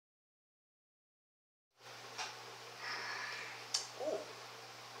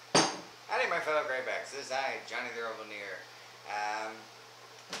my fellow Greybacks. This is I, Johnny the Rebelneer.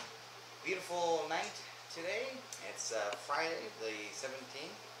 Beautiful night today. It's Friday the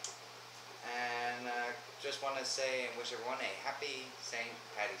 17th. And just want to say and wish everyone a happy St.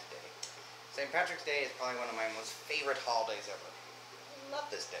 Paddy's Day. St. Patrick's Day is probably one of my most favorite holidays ever. I love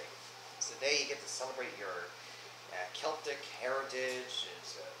this day. It's the day you get to celebrate your Celtic heritage.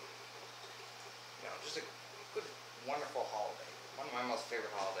 It's just a good, wonderful holiday. One of my most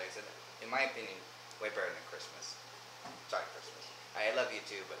favorite holidays, and in my opinion, way better than Christmas. Sorry, Christmas. I love you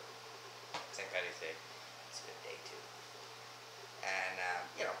too, but St. Paddy's Day, it's a good day too.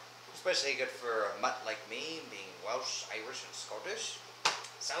 And especially good for a mutt like me, being Welsh, Irish, and Scottish,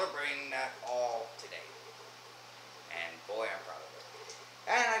 celebrating that all today. And boy, I'm proud of it.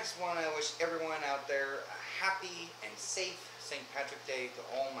 And I just want to wish everyone out there a happy and safe St. Patrick's Day to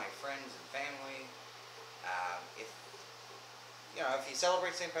all my friends and family. If you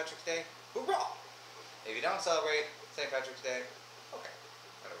celebrate St. Patrick's Day, hoorah! If you don't celebrate St. Patrick's Day, okay,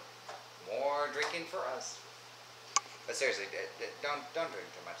 whatever. More drinking for us. But seriously, don't drink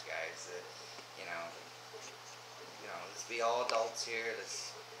too much, guys. Let's be all adults here.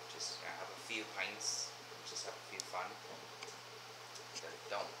 Let's just have a few pints. Just have a few fun.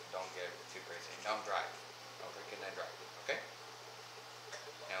 Don't get too crazy. Don't drive. Don't drink and then drive. Okay?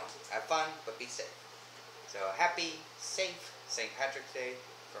 Have fun, but be safe. So happy, safe St. Patrick's Day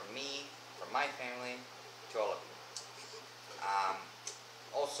from me, from my family, to all of you.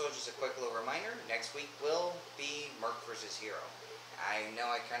 Also, just a quick little reminder, next week will be Merc vs. Hero. I know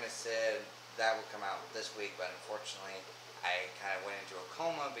I kind of said that would come out this week, but unfortunately I kind of went into a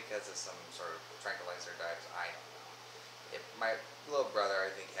coma because of some sort of tranquilizer diet. I don't know. My little brother,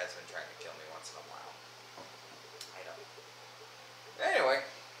 I think, has been trying to kill me once in a while. I don't know. Anyway,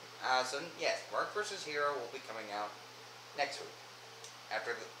 so yes, Merc vs. Hero will be coming out next week.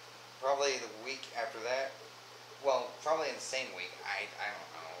 Probably the week after that. Well, probably in the same week. I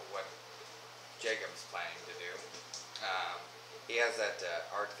don't know what Jacob's planning to do. He has that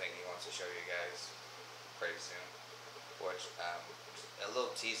art thing he wants to show you guys pretty soon. Which, a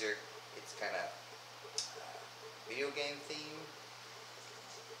little teaser. It's kind of video game theme.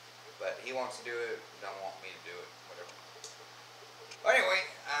 But he wants to do it. Don't want me to do it. Whatever. But anyway,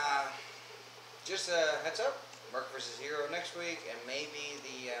 just a heads up. Merc vs. Hero next week, and maybe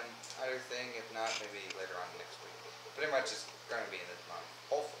the other thing, if not, maybe later on next week. Pretty much it's going to be this month.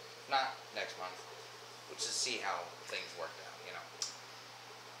 Hopefully. If not next month. We'll just see how things work out,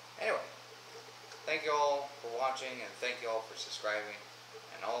 Anyway, thank you all for watching, and thank you all for subscribing.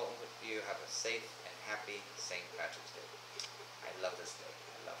 And all of you have a safe and happy St. Patrick's Day. I love this day.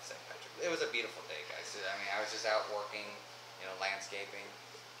 I love St. Patrick's Day. It was a beautiful day, guys. I mean, I was just out working, landscaping.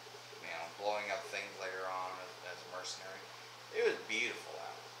 Blowing up things later on as a mercenary. It was beautiful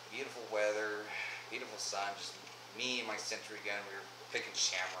out. Beautiful weather, beautiful sun, just me and my sentry gun, we were picking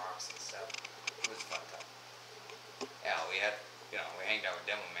shamrocks and stuff. It was a fun time. Yeah, we had, we hanged out with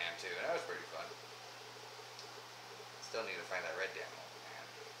Demo Man too, and that was pretty fun. Still need to find that red Demo Man.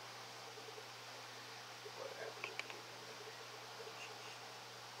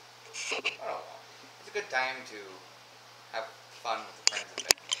 Oh, it's a good time to have fun with the friends and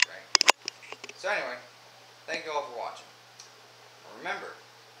family, right? So anyway, thank you all for watching. Remember,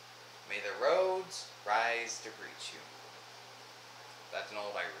 may the roads rise to greet you. That's an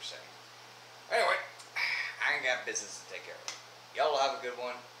old Irish saying. Anyway, I ain't got business to take care of. Y'all have a good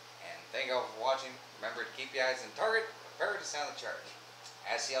one, and thank you all for watching. Remember to keep your eyes on target, prepare to sound the charge.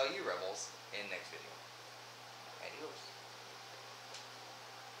 I'll see all you rebels in the next video. Adios.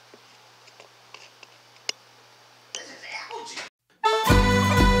 This is algae.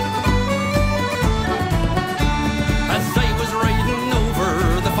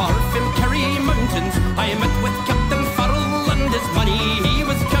 I met